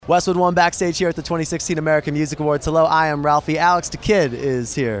Westwood won Backstage here at the 2016 American Music Awards. Hello, I am Ralphie. Alex the Kid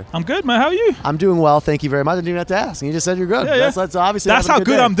is here. I'm good, man. How are you? I'm doing well, thank you very much. I didn't even have to ask. You just said you're good. Yeah. That's obviously That's how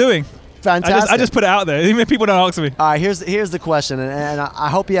good I'm doing. Fantastic. I just put it out there, even if people don't ask me. All right, here's the question, and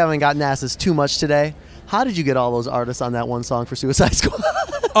I hope you haven't gotten asked this too much today. How did you get all those artists on that one song for Suicide Squad?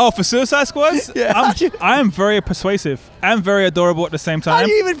 Oh, for Suicide Squad? Yeah. I am very persuasive and very adorable at the same time. How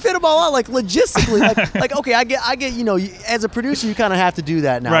do you even fit them all out? Like logistically, like okay, I get. You know, as a producer, you kind of have to do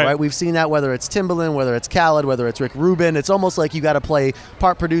that now, right? We've seen that whether it's Timbaland, whether it's Khaled, whether it's Rick Rubin. It's almost like you got to play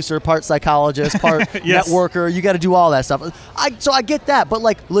part producer, part psychologist, part Yes. networker. You got to do all that stuff. So I get that, but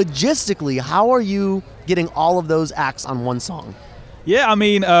like logistically, how are you getting all of those acts on one song? Yeah, I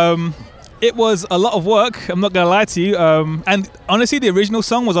mean, it was a lot of work. I'm not gonna lie to you. And honestly, the original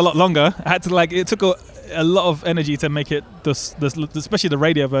song was a lot longer. I had to it took a lot of energy to make it, especially the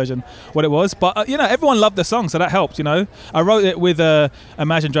radio version, what it was. But everyone loved the song, so that helped. I wrote it with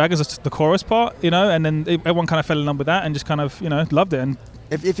Imagine Dragons, the chorus part, and then everyone kind of fell in love with that and just kind of loved it. And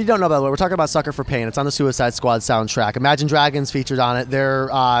if you don't know, by the way, we're talking about Sucker for Pain. It's on the Suicide Squad soundtrack. Imagine Dragons featured on it. Their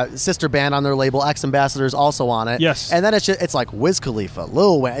sister band on their label, X Ambassadors, also on it. Yes. And then it's like Wiz Khalifa,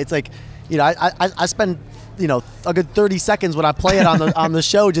 Lil Wayne. It's like, I spend a good 30 seconds when I play it on the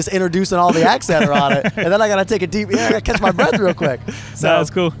show, just introducing all the acts that are on it, and then I gotta take a deep. I gotta catch my breath real quick. So that's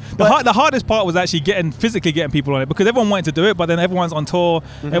cool. The hardest part was actually physically getting people on it, because everyone wanted to do it, but then everyone's on tour,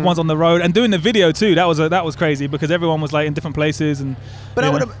 everyone's on the road, and doing the video too. That was crazy because everyone was like in different places. But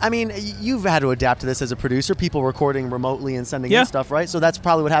you've had to adapt to this as a producer. People recording remotely and sending in stuff, right? So that's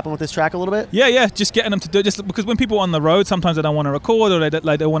probably what happened with this track a little bit. Yeah, just getting them to do it, just because when people are on the road, sometimes they don't want to record, or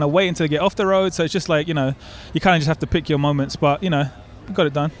they want to wait until they get off the road. So it's just like you kind of just have to pick your moments, but we got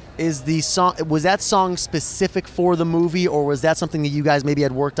it done. Was that song specific for the movie, or was that something that you guys maybe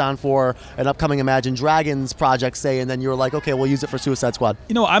had worked on for an upcoming Imagine Dragons project, say, and then you were like, okay, we'll use it for Suicide Squad?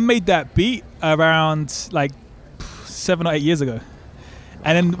 I made that beat around like 7 or 8 years ago,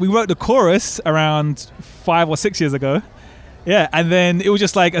 and then we wrote the chorus around 5 or 6 years ago. Yeah, and then it was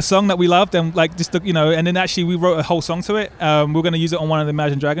just like a song that we loved, and like and then actually we wrote a whole song to it. We're going to use it on one of the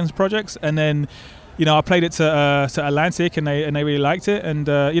Imagine Dragons projects, and then I played it to Atlantic, and they really liked it, and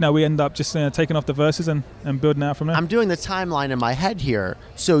we ended up just taking off the verses and building out from there. I'm doing the timeline in my head here.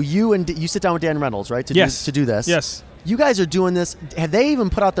 So you sit down with Dan Reynolds, right? To do this. Yes. You guys are doing this. Have they even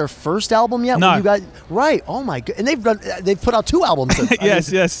put out their first album yet? No. You guys, right? Oh my god! And they've put out 2 albums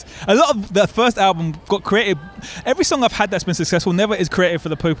since. Yes. A lot of the first album got created. Every song I've had that's been successful never is created for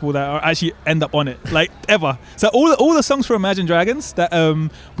the people that are actually end up on it, like ever. So all the songs for Imagine Dragons that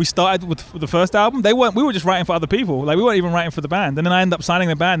we started with the first album, we were just writing for other people. Like we weren't even writing for the band. And then I end up signing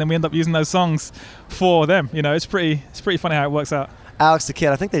the band, and we end up using those songs for them. It's pretty funny how it works out. Alex the Kid,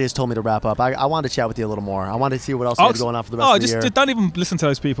 I think they just told me to wrap up. I wanted to chat with you a little more. I wanted to see what else you had going on for the rest of the year. Just don't even listen to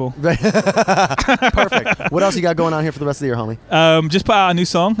those people. Perfect. What else you got going on here for the rest of the year, homie? Just put out a new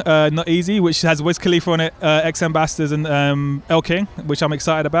song, Not Easy, which has Wiz Khalifa on it, X Ambassadors, and El King, which I'm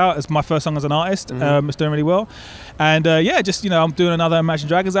excited about. It's my first song as an artist. It's doing really well. And I'm doing another Imagine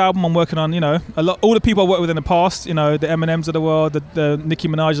Dragons album. I'm working on, all the people I worked with in the past, the Eminems of the world, the Nicki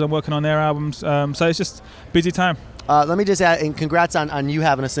Minaj's, I'm working on their albums. So it's just busy time. Let me just add, and congrats on you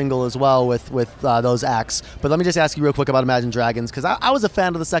having a single as well with those acts. But let me just ask you real quick about Imagine Dragons, because I was a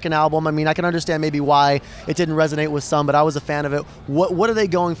fan of the second album. I mean, I can understand maybe why it didn't resonate with some, but I was a fan of it. What are they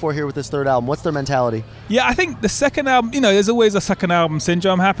going for here with this third album? What's their mentality? Yeah, I think the second album, there's always a second album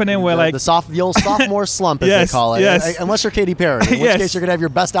syndrome happening where the old sophomore slump, as they call it. Yes. Unless you're Katy Perry, in which case you're going to have your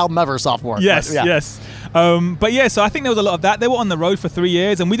best album ever sophomore. Yes. So I think there was a lot of that. They were on the road for 3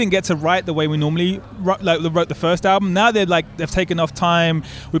 years, and we didn't get to write the way we normally wrote the first album. Now they've taken off time.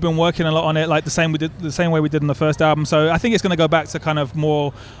 We've been working a lot on it, like the same way we did in the first album. So I think it's going to go back to kind of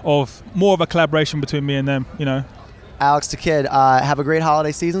more of a collaboration between me and them. Alex the Kid, have a great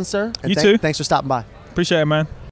holiday season, sir. And you too. Thanks for stopping by. Appreciate it, man.